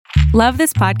Love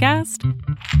this podcast?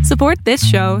 Support this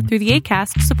show through the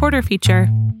Acast supporter feature.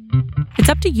 It's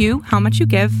up to you how much you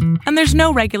give, and there's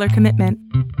no regular commitment.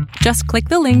 Just click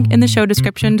the link in the show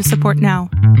description to support now.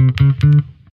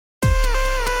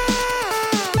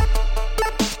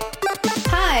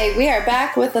 Hi, we are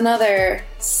back with another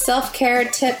self-care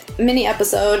tip mini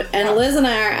episode, and Liz and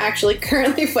I are actually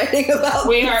currently fighting about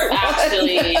We are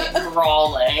actually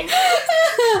brawling.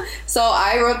 So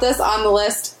I wrote this on the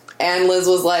list, and Liz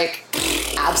was like,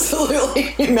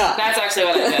 absolutely not. That's actually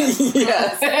what I did.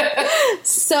 Yes.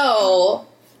 So,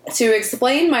 to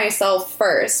explain myself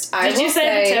first, I will Did you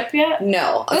say the tip yet?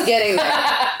 No, I'm getting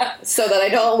there. So that I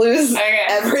don't lose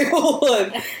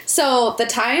everyone. So, the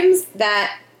times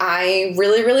that I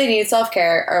really, really need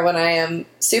self-care are when I am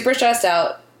super stressed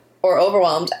out or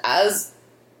overwhelmed, as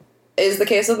is the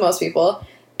case with most people.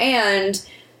 And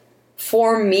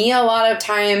for me, a lot of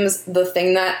times, the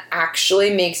thing that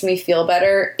actually makes me feel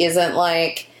better isn't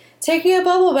like taking a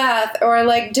bubble bath or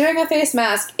like doing a face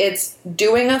mask. It's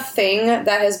doing a thing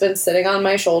that has been sitting on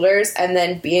my shoulders and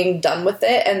then being done with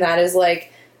it. And that is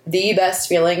like the best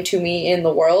feeling to me in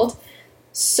the world.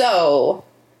 So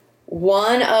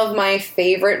one of my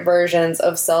favorite versions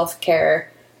of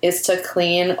self-care is to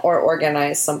clean or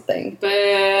organize something.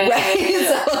 Right?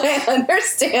 So I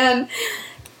understand.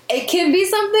 It can be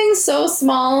something so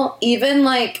small, even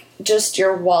like just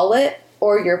your wallet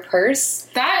or your purse.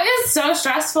 That is so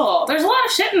stressful. There's a lot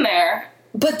of shit in there.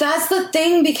 But that's the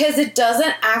thing, because it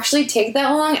doesn't actually take that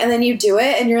long, and then you do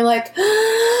it and you're like,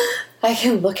 I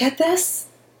can look at this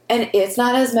and it's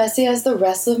not as messy as the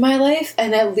rest of my life,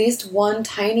 and at least one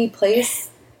tiny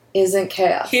place isn't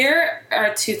chaos. Here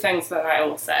are two things that I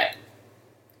will say.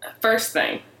 First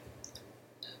thing,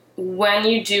 when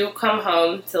you do come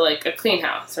home to like a clean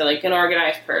house or like an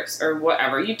organized purse or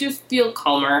whatever, you do feel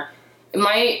calmer.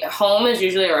 My home is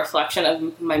usually a reflection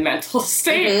of my mental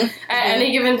state at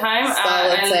any given time.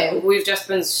 And we've just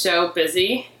been so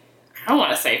busy. I don't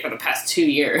want to say for the past 2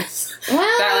 years. Well,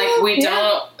 that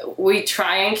like we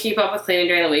try and keep up with cleaning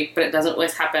during the week, but it doesn't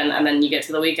always happen. And then you get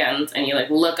to the weekends and you like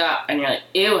look up and you're like,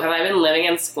 ew, have I been living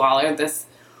in squalor this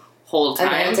whole time?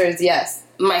 And the answer is yes.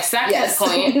 My second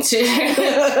point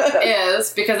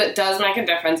is, because it does make a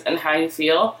difference in how you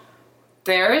feel,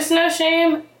 there is no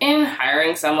shame in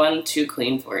hiring someone to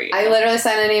clean for you. I literally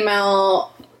sent an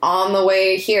email on the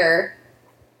way here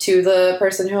to the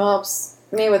person who helps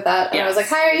me with that. And I was like,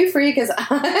 hi, are you free? Because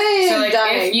I am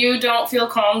dying. If you don't feel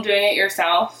calm doing it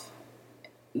yourself,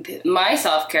 my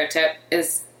self-care tip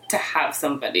is to have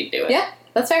somebody do it. Yeah,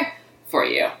 that's fair. For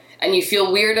you. And you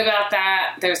feel weird about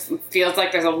that, feels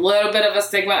like there's a little bit of a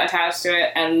stigma attached to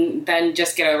it, and then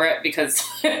just get over it, because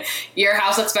your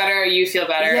house looks better, you feel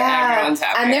better, everyone's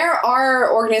happy. And there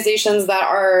are organizations that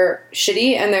are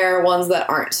shitty, and there are ones that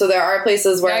aren't. So there are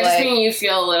places where I just mean you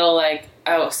feel a little like,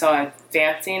 oh, so I'm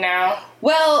fancy now?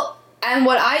 Well, and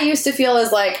what I used to feel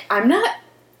is like, I'm not,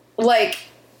 like,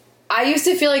 I used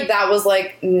to feel like that was,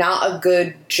 like, not a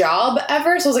good job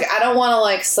ever. So I was like, I don't want to,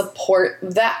 like, support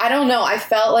that. I don't know. I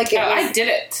felt like it was... I did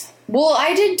it. Well,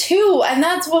 I did too. And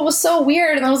that's what was so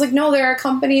weird. And I was like, no, there are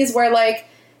companies where, like,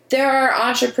 there are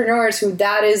entrepreneurs who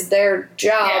that is their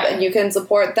job and you can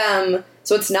support them.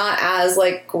 So it's not as,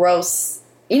 like, gross.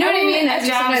 You know what I mean? As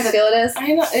you sometimes feel it is.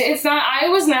 I know. It's not... I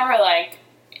was never, like,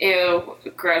 ew,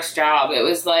 gross job. It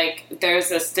was like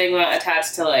there's a stigma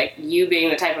attached to like you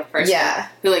being the type of person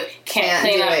who like can't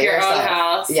clean up your own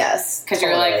house. Yes, because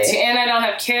you're like, and I don't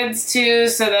have kids too.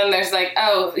 So then there's like,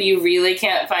 oh, you really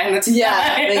can't find the time.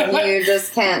 Yeah, like you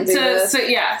just can't do this.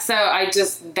 So I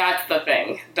just that's the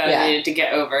thing that I needed to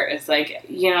get over. It's like,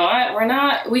 you know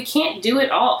what, we can't do it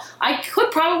all. I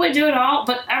could probably do it all,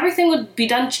 but everything would be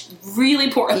done really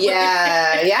poorly.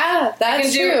 Yeah, that's I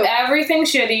can true. do everything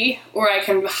shitty, or I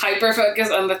can hyper focus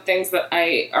on the things that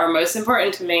are most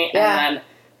important to me, and then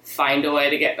find a way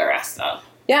to get the rest done.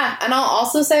 Yeah, and I'll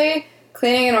also say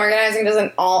cleaning and organizing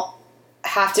doesn't all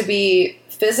have to be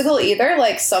physical either.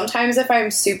 Like sometimes if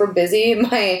I'm super busy,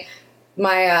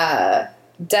 my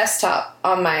desktop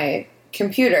on my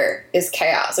computer is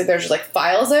chaos. Like there's just like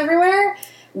files everywhere,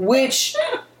 which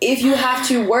if you have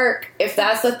to work, if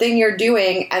that's the thing you're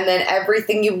doing, and then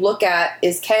everything you look at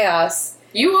is chaos.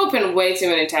 You open way too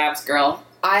many tabs, girl.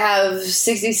 I have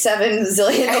 67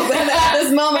 zillion open at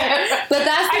this moment. But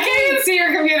that's the I can't even see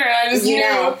your computer. I just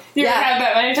knew you had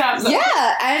that many tabs.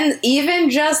 Yeah, and even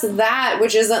just that,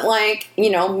 which isn't like,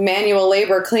 manual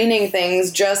labor cleaning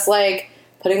things, just like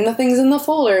putting the things in the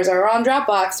folders or on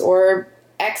Dropbox or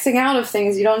Xing out of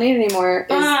things you don't need anymore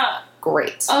is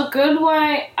great. A good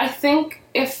way, I think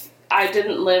if I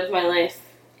didn't live my life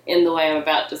in the way I'm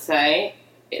about to say,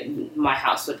 my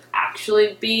house would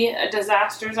actually be a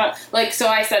disaster zone. Like, so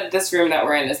I said this room that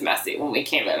we're in is messy when we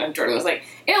came in, and Jordan was like,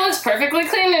 it looks perfectly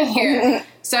clean in here.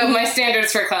 So my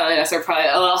standards for cleanliness are probably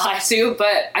a little high too,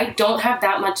 but I don't have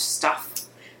that much stuff.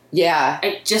 Yeah.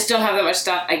 I just don't have that much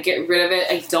stuff. I get rid of it.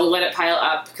 I don't let it pile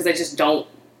up because I just don't.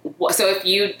 So if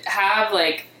you have,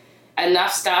 like,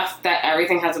 enough stuff that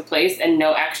everything has a place and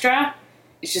no extra,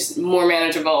 it's just more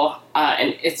manageable,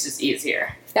 and it's just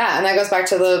easier. Yeah, and that goes back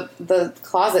to the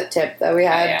closet tip that we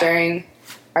had during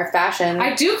our fashion.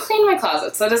 I do clean my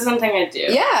closets. That is one thing I do.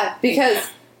 Yeah, because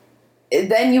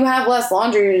then you have less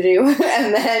laundry to do,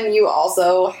 and then you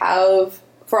also have,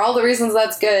 for all the reasons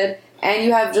that's good, and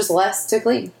you have just less to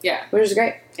clean. Yeah. Which is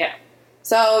great. Yeah.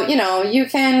 So, you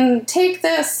can take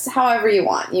this however you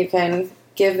want. You can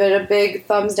give it a big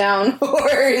thumbs down,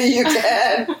 or you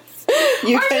can...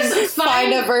 You can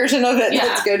find a version of it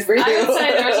that's good for you. I would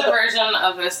say there's a version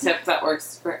of this tip that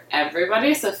works for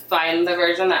everybody, so find the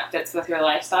version that fits with your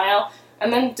lifestyle,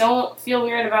 and then don't feel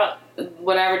weird about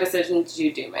whatever decisions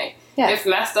you do make. Yeah. If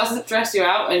mess doesn't stress you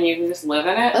out and you can just live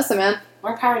in it, listen, man,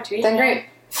 more power to you. Then great.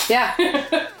 Yeah.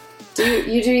 do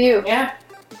you. Yeah.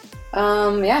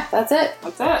 Yeah, that's it.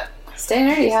 That's it. Stay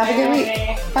nerdy. Have a good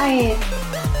week.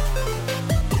 Bye.